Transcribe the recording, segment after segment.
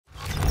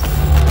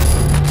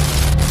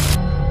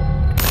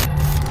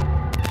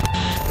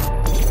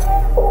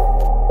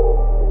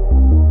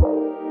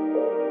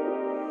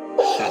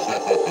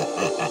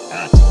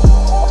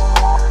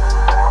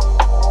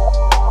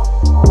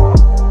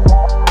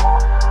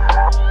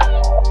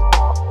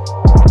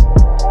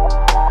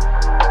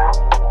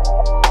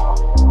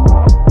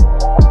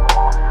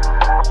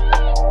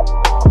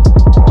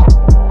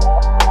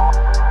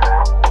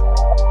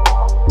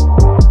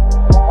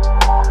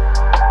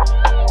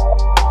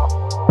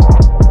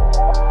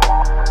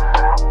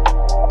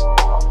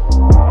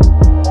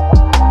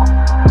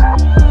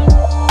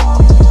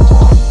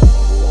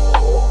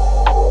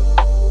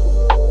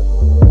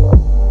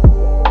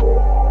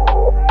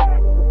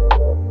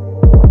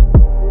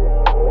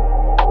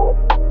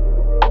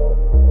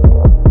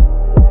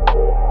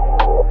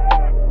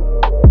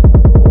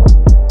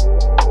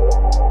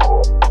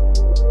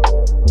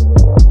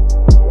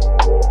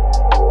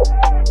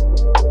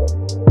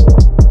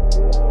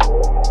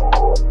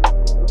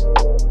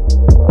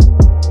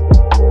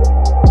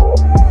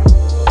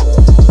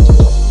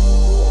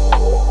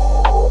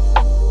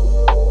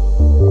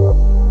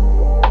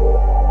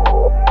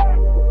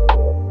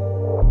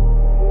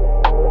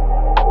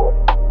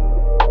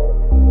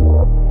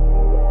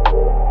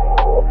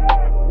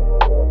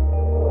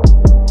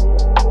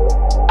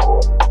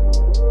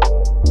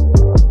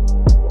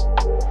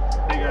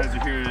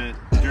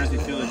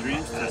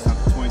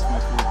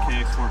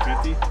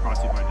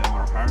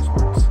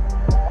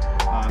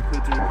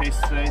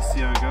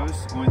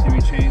goes. Only thing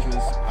we changed was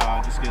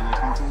just get a little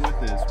comfortable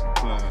with is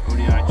put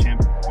ODI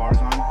Champ bars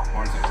on,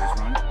 bars I always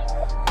run.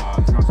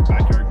 Threw on some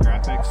backyard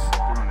graphics,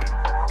 threw on a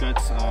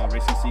Guts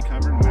Racing seat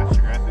cover to match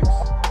the graphics.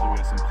 So we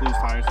got some Plews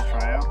Tyres to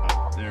try out.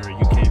 They're a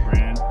UK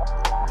brand,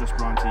 just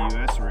brought to the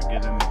US, so we're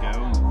giving them a go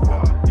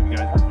and give you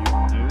guys a review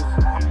on those.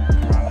 And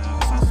we're on the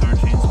Sunstar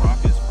chain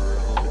sprockets for a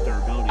little bit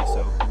durability,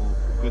 so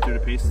we'll go through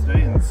the paces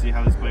today and see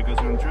how this bike goes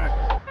around the track.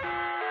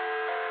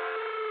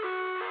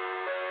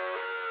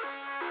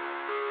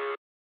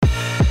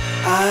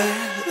 I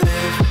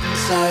live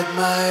inside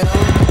my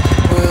own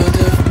world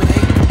of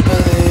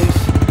make-believe.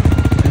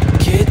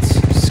 Kids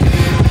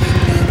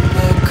screaming in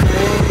their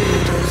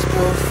cradles,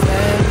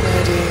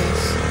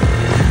 profanities.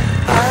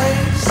 I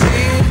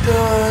see the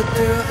world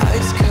through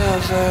ice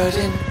covered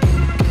in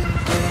ink and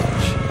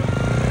bleach.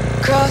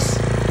 Cross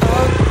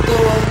out the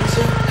ones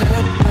who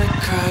heard my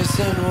cries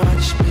and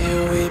watched me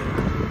weep.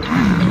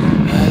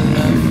 I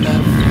love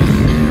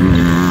everything.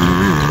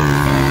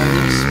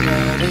 Fire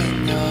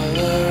spreading all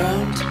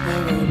around my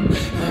room.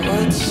 My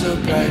world's so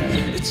bright,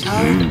 it's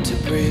hard to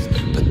breathe,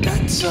 but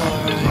that's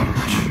alright.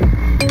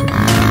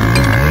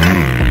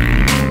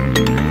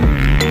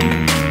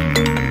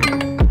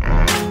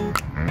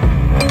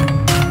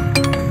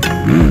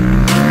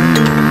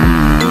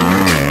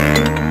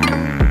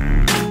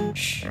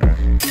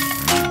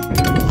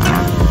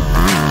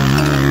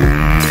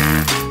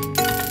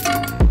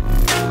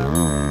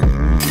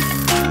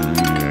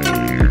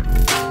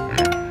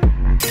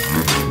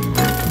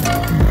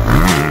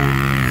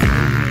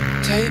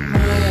 Take my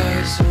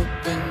eyes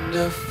open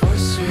to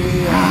force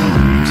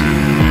reality.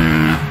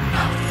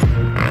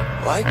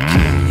 Why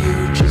can't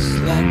you just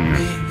let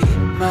me eat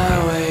my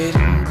weight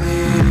in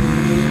glee?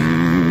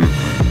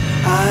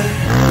 I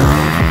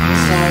live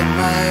inside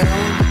my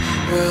own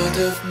world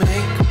of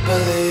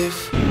make-believe.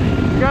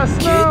 Got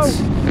snow!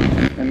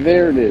 And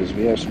there it is.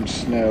 We have some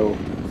snow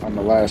on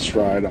the last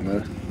ride on the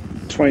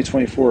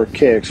 2024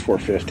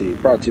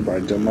 KX450, brought to you by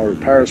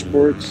Delmotor Power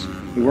Sports.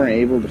 We weren't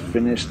able to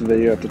finish the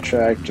video at the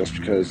track just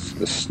because of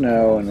the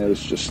snow and it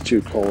was just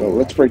too cold. So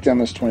let's break down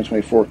this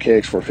 2024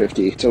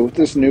 KX450. So with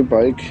this new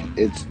bike,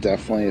 it's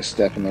definitely a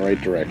step in the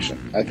right direction.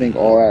 I think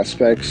all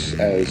aspects,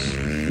 as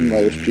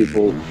most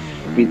people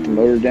beat the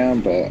motor down,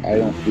 but I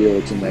don't feel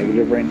it's a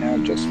negative right now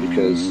just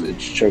because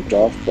it's choked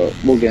off, but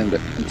we'll get into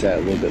that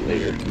a little bit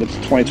later. With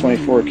the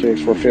 2024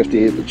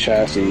 KX450, the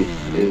chassis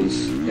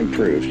is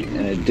improved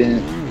and it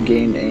didn't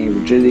gain any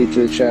rigidity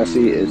to the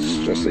chassis. It's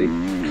just a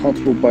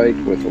comfortable bike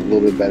with a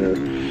little bit better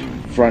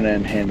front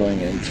end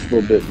handling and it's a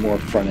little bit more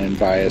front end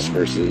bias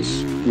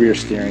versus rear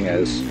steering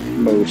as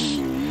most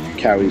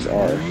Cowies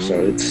are.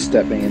 So it's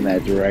stepping in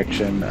that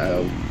direction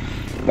of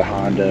the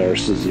Honda or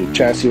Suzuki.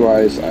 Chassis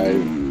wise, I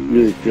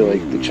really feel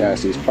like the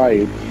chassis is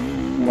probably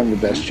one of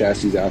the best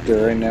chassis out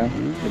there right now.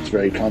 It's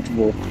very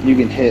comfortable. You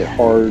can hit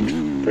hard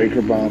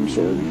breaker bumps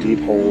or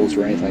deep holes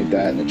or anything like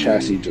that and the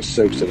chassis just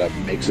soaks it up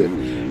and makes it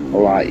a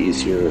lot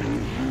easier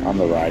on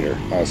the rider.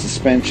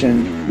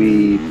 Suspension,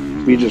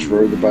 we just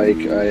rode the bike.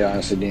 I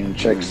honestly didn't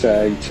check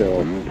sag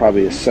till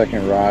probably a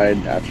second ride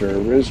after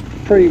it was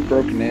pretty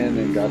broken in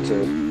and got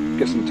to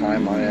get some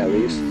time on it at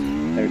least.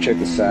 Then we checked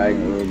the sag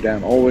and we rode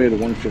down all the way to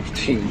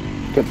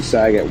 115. Put the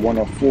sag at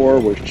 104,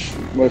 which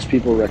most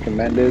people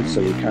recommended,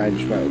 so we kind of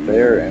just went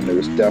there and it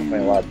was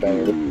definitely a lot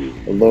better.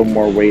 A little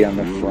more weight on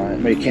the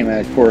front. When you came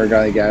out of quarter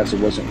got the gas, it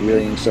wasn't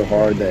reeling so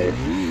hard that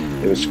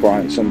it was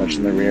squatting so much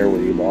in the rear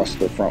where you lost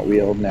the front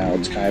wheel. Now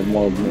it's kind of a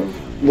little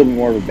bit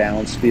more of a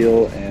balanced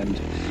feel, and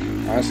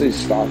honestly,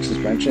 stock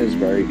suspension is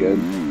very good.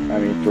 I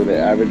mean, for the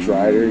average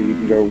rider, you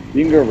can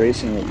go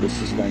racing with this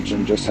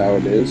suspension just how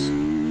it is.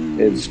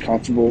 It's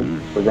comfortable.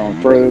 For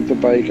going further with the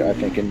bike, I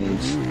think it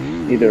needs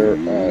either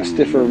a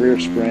stiffer rear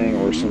spring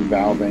or some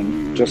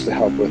valving just to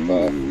help with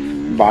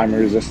volume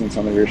resistance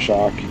on the rear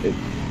shock. It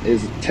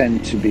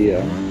tend to be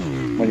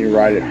when you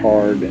ride it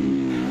hard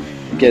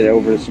and get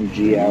over some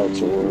G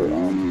outs or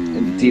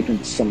deep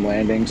into some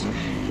landings,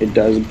 it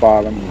does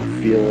bottom.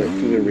 You feel it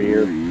through the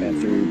rear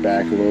and through your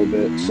back a little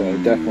bit. So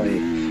definitely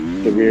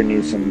the rear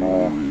needs some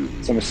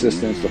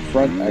assistance. The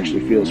front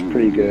actually feels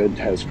pretty good,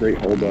 has great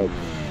hold up,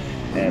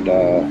 and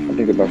I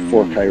think about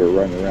fork height we're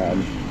running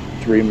around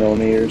 3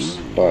 millimeters,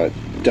 but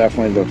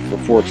definitely the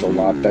fork's a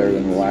lot better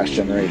than the last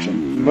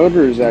generation. The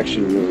motor is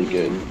actually really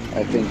good.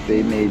 I think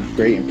they made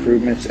great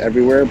improvements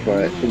everywhere,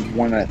 but the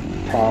one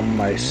problem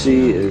I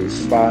see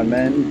is bottom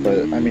end.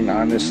 But I mean,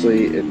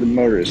 honestly, the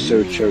motor is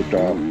so choked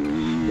off.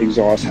 The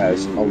exhaust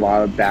has a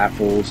lot of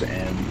baffles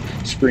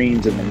and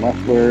screens in the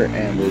muffler,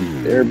 and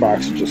the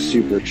airbox is just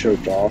super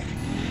choked off,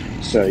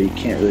 so you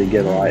can't really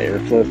get a lot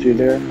of airflow through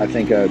there. I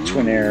think a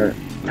twin air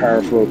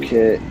power flow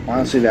kit,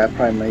 honestly, that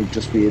probably might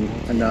just be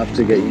enough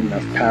to get you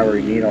enough power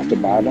you need off the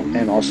bottom.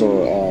 And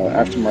also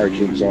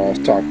aftermarket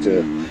exhaust. Talked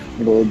to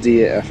little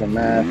D at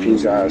FMF,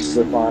 he's got a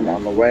slip-on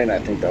the way, and I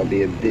think that'll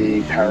be a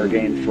big power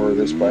gain for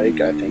this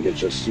bike. I think it's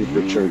just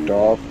super choked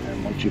off,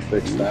 and once you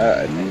fix that,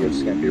 I think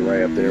it's going to be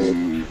right up there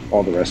with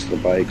all the rest of the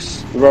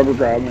bikes. The rubber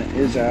grommet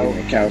is out, and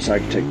the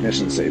Kawasaki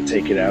technicians say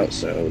take it out,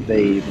 so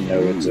they even know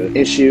it's an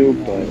issue,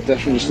 but it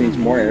definitely just needs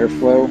more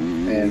airflow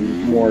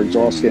and more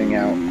exhaust getting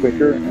out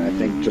quicker, and I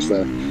think just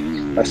a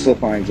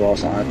slip-on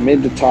exhaust on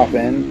mid to top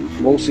end,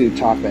 mostly the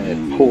top end,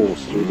 it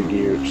pulls through the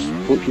gears.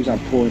 It keeps on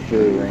pulling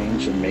through the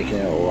range and making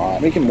it a lot,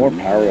 making more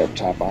power up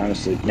top,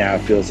 honestly. Now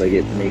it feels like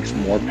it makes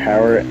more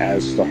power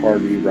as the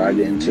harder you ride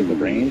into the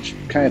range.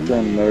 Kind of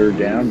throwing the motor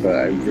down, but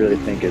I really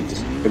think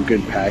it's a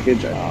good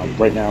package.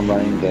 Right now I'm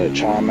running the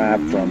child map.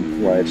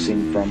 From what I've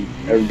seen from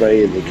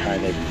everybody, they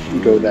kind of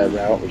go that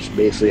route, which is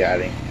basically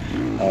adding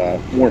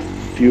more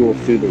fuel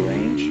through the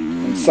range.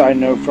 And side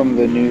note, from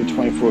the new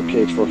 24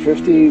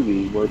 KX450,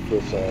 we work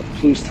with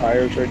Plews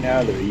Tyres right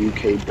now. They're a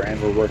UK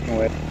brand we're working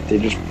with. They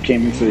just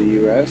came into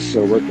the US,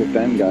 so worked with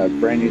them. Got a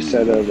brand new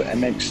set of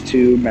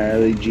MX2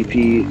 Marley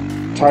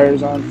GP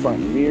tires on,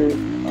 front and rear.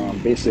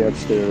 Basically,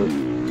 that's their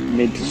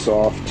mid to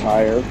soft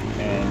tire,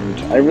 and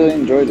I really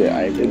enjoyed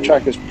it. The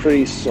track is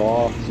pretty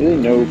soft. Really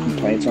no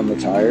complaints on the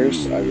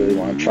tires. I really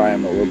want to try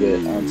them a little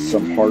bit on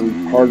some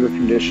harder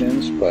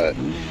conditions, but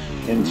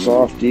in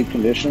soft, deep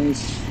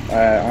conditions,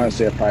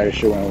 honestly, I probably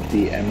should have went with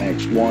the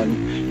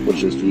MX1,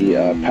 which is the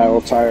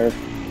paddle tire,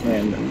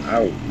 and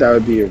that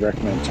would be a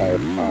recommended tire.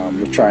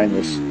 We're trying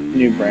this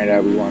new brand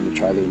out. We wanted to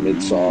try their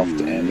mid-soft,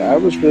 and I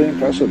was really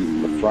impressed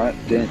with the front.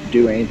 Didn't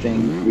do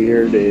anything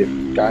weird.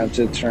 It got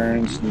into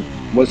turns,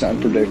 wasn't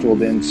unpredictable,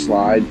 didn't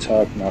slide,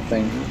 tuck,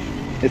 nothing.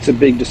 It's a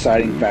big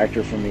deciding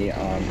factor for me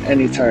on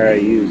any tire I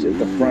use. If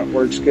the front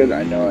works good,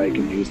 I know I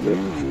can use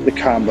the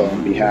combo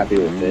and be happy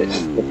with it.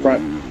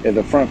 If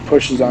the front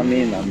pushes on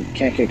me and I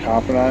can't get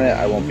confident on it,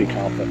 I won't be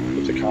confident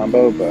with the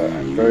combo, but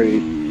I'm very,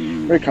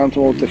 very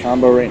comfortable with the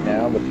combo right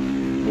now. But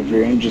if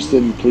you're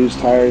interested in Plews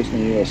Tires in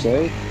the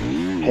USA,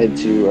 head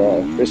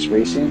to Risk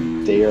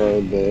Racing. They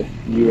are the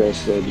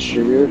US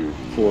distributor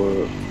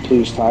for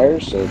Plews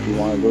Tires, so if you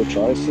want to go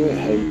try it,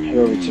 head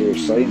over to your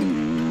site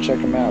and check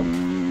them out.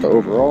 But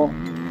overall,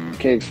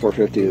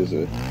 KX450 is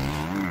a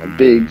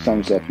big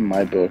thumbs up in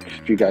my book.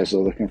 If you guys are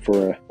looking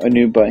for a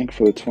new bike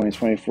for the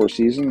 2024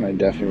 season, I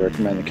definitely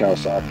recommend the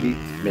Kawasaki.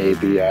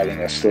 Maybe adding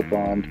a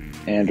slip-on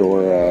and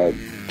or a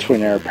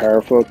twin air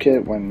power flow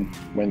kit when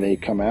they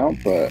come out,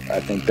 but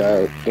I think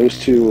that those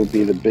two will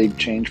be the big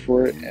change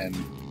for it, and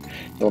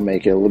they'll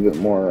make it a little bit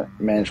more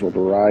manageable to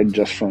ride.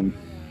 Just from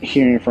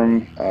hearing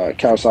from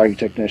Kawasaki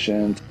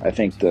technicians, I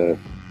think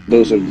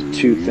those are the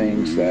two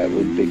things that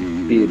would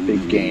be a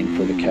big gain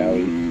for the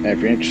Kawi. And if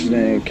you're interested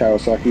in a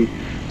Kawasaki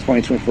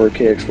 2024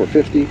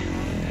 KX450,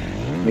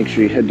 make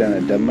sure you head down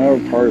to Demo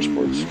Power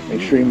Sports.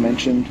 Make sure you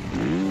mention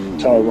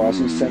Tyler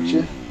Watson sent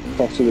you.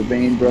 Talk to the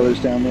Bain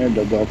brothers down there.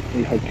 They'll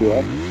definitely hook you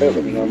up.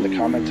 Let me know in the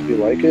comments if you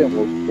like it,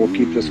 and we'll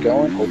keep this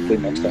going. Hopefully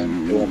next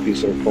time it won't be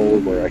so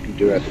cold where I can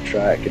do it at the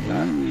track and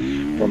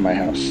not from my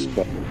house.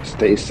 But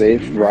stay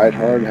safe, ride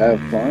hard, have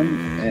fun,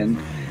 and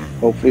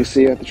hopefully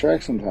see you at the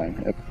track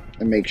sometime.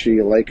 And make sure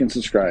you like and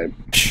subscribe.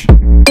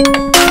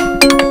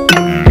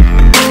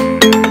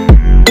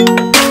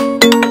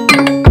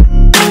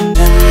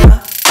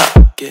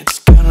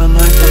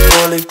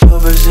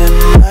 Clovers in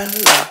my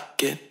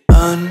locket,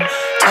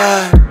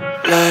 untied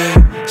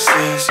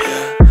laces,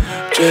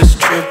 yeah.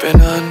 Just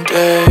tripping on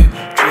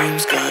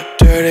daydreams, got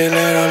dirty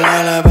little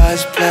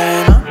lullabies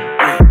playing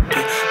on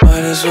repeat.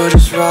 Might as well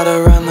just ride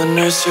around the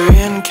nursery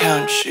and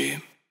count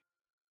sheep.